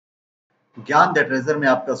ज्ञान the treasure में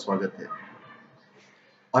आपका स्वागत है।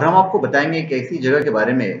 और हम आपको बताएंगे एक ऐसी जगह के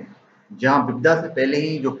बारे में जहां विपदा से पहले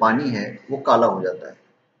ही जो पानी है वो काला हो जाता है।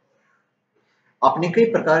 आपने कई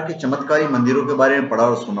प्रकार के चमत्कारी मंदिरों के बारे में पढ़ा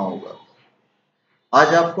और सुना होगा।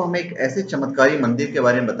 आज आपको हम एक ऐसे चमत्कारी मंदिर के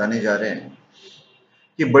बारे में बताने जा रहे हैं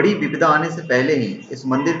कि बड़ी विपदा आने से पहले ही इस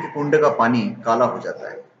मंदिर के कुंड का पानी काला हो जाता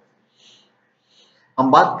है।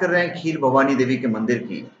 हम बात कर रहे हैं खीर भवानी देवी के मंदिर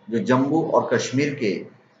की, जो जम्मू और कश्मीर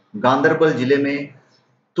के गांदरबल जिले में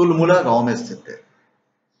तुलमुला गांव में स्थित है।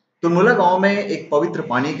 तुलमुला गांव में एक पवित्र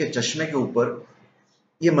पानी के चश्मे के ऊपर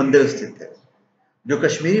यह मंदिर स्थित है, जो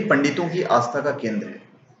कश्मीरी पंडितों की आस्था का केंद्र है।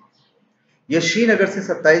 यह श्रीनगर से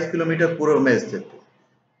 27 किलोमीटर पूर्व में स्थित है।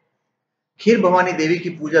 खीर भवानी देवी की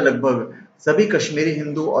पूजा लगभग सभी कश्मीरी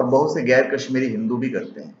हिंदू और बहुत से गैर कश्मीरी हिंदू भी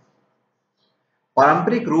करते हैं।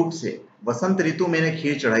 पारंपरिक रूप से वसंत ऋतु में इन्हें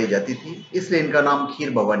खीर चढ़ाई जाती थी, इसलिए इनका नाम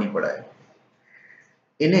खीर भवानी पड़ा है।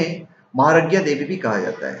 इन्हें महाराज्ञा देवी भी कहा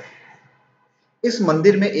जाता है। इस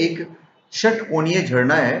मंदिर में एक षटकोणीय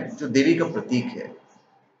झरना है जो देवी का प्रतीक है।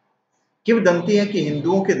 किंवदंती है कि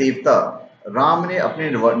हिंदुओं के देवता राम ने अपने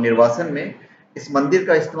निर्वासन में इस मंदिर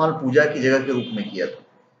का इस्तेमाल पूजा की जगह के रूप में किया था।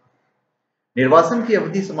 निर्वासन की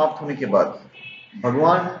अवधि समाप्त होने के बाद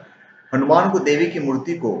भगवान हनुमान को देवी की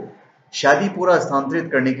मूर्ति को शादीपुरा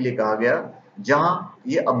स्थानांतरित करने के लिए कहा गया, जहां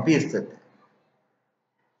यह अब भी स्थित है।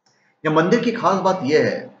 यह मंदिर की खास बात यह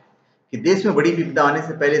है कि देश में बड़ी विपदा आने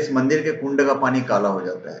से पहले इस मंदिर के कुंड का पानी काला हो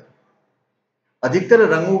जाता है। अधिकतर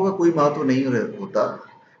रंगों का कोई महत्व नहीं होता,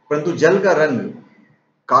 परंतु जल का रंग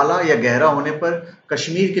काला या गहरा होने पर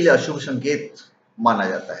कश्मीर के लिए अशुभ संकेत माना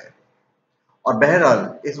जाता है। और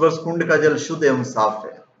बहरहाल इस वर्ष कुंड का जल शुद्ध एवं साफ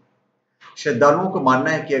है। श्रद्धालुओं का मानना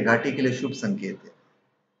है कि यह घाटी के लिए शुभ संकेत है।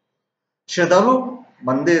 श्रद्धालु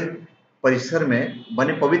मंदिर परिसर में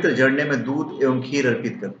बने पवित्र झरने में दूध एवं खीर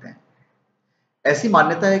अर्पित करते हैं। ऐसी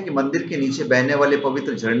मान्यता है कि मंदिर के नीचे बहने वाले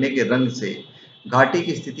पवित्र झरने के रंग से घाटी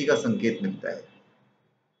की स्थिति का संकेत मिलता है।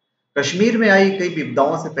 कश्मीर में आई कई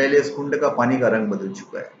विपदाओं से पहले इस कुंड का पानी का रंग बदल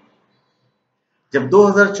चुका है। जब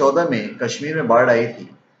 2014 में कश्मीर में बाढ़ आई थी,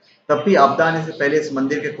 तब भी आपदा आने से पहले इस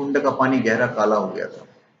मंदिर के कुंड का पानी गहरा काला हो गया था।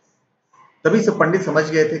 तभी सब पंडित समझ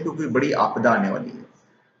गए थे कि कोई बड़ी आपदा आने वाली है।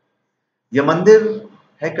 यह मंदिर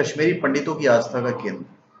है कश्मीरी पंडितों की आस्था का केंद्र।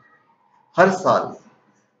 हर साल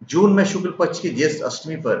जून में शुक्ल पक्ष की ज्येष्ठ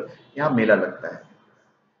अष्टमी पर यहाँ मेला लगता है।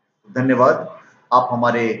 धन्यवाद। आप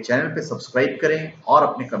हमारे चैनल पे सब्सक्राइब करें और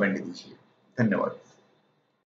अपने कमेंट दीजिए। धन्यवाद।